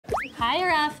Hi,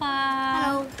 Rafa!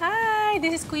 Hello. Hi!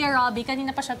 This is Kuya Robbie.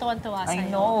 Kanina pa siya tuwan-tuwa sa'yo.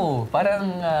 I know. Parang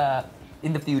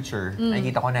in the future,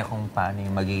 nakikita ko na kung paano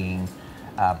yung magiging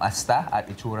asta at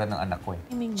itsura ng anak ko.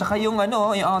 Tsaka yung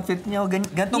yung outfit niya,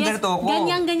 ganito ako.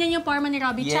 Ganyan yung forma ni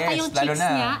Robbie. Yes, Tsaka yung lalo cheeks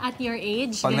na. niya at your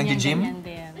age, Pag nag-gym? ganyan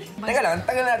din. Teka lang,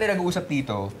 tagal natin nag-uusap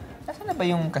dito. Nasaan na ba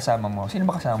yung kasama mo? Sino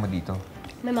ba kasama mo dito?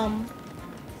 My mom.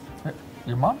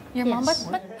 Your mom? Your mom? Yes.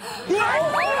 But...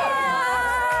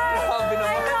 Sabi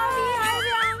naman.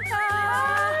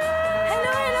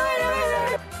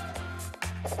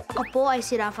 Ako po ay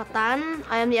si Rafa Tan.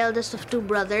 I am the eldest of two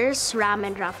brothers, Ram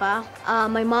and Rafa.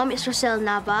 My mom is Roselle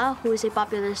Nava, who is a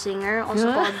popular singer,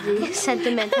 also called the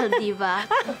Sentimental Diva.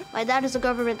 My dad is a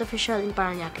government official in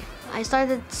Parañaque. I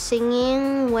started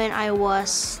singing when I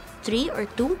was 3 or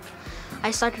 2. I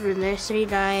started with nursery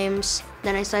rhymes,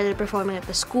 then I started performing at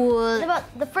the school. Diba,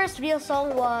 the first real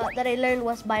song that I learned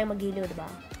was Bayang Magiliw, diba?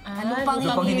 Lupang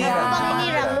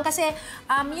Hinirang. Kasi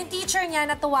yung teacher niya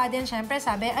natuwa din, syempre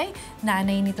sabi, ay,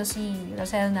 nanay nito si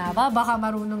Roselle Nava, baka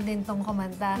marunong din tong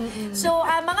kumanta. So,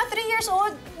 mga 3 years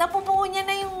old, napubuo niya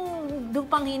na yung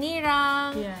Lupang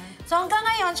Hinirang. Yeah. So, hanggang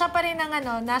ngayon, siya pa rin ang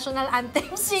national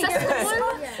anthem singer.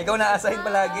 Ikaw na-assign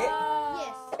palagi?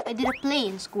 Yes. I did a play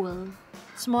in school.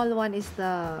 Small one is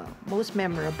the most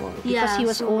memorable Yeah, because he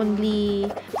was so- only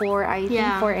 4, I think,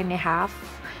 Yeah. 4.5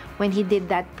 when he did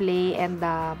that play, and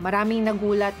maraming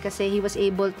nagulat kasi he was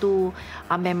able to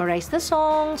memorize the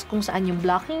songs, kung saan yung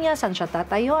blocking niya, saan siya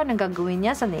tatayo, anong gagawin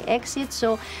niya, saan i-exit.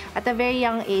 So, at a very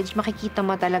young age, makikita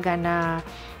mo talaga na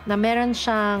meron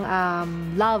siyang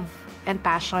love and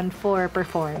passion for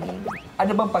performing.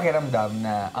 Ano bang pakiramdam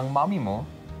na ang mommy mo,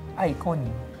 icon?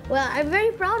 Well, I'm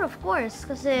very proud, of course,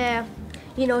 kasi,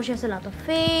 you know, she has a lot of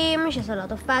fame, she has a lot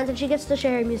of fans, and she gets to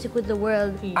share her music with the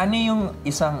world. Ano yung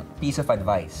isang piece of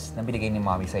advice na binigay ni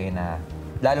mommy sa'yo na,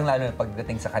 lalong-lalo na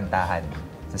pagdating sa kantahan,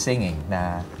 sa singing,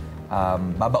 na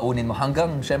babaunin mo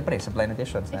hanggang, syempre, sa blind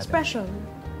auditions natin? Expression.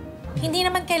 Hindi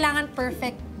naman kailangan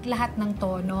perfect lahat ng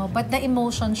tono, but the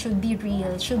emotion should be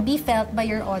real, should be felt by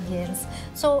your audience.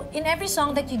 So, in every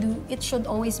song that you do, it should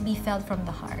always be felt from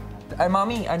the heart.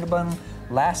 Mommy, ano bang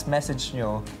last message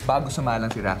nyo bago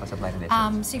sumalang si Rafa sa blind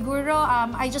auditions? Siguro,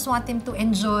 I just want him to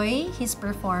enjoy his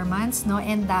performance, no?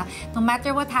 And no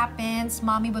matter what happens,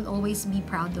 Mommy will always be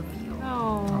proud of you.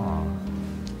 Oh,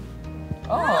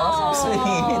 so sweet.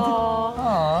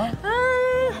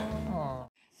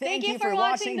 Thank you for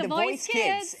watching The Voice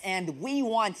Kids. And we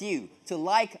want you to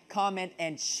like, comment,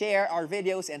 and share our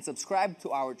videos and subscribe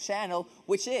to our channel,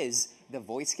 which is The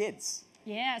Voice Kids.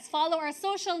 Yes, follow our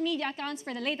social media accounts for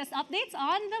the latest updates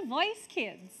on The Voice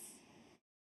Kids.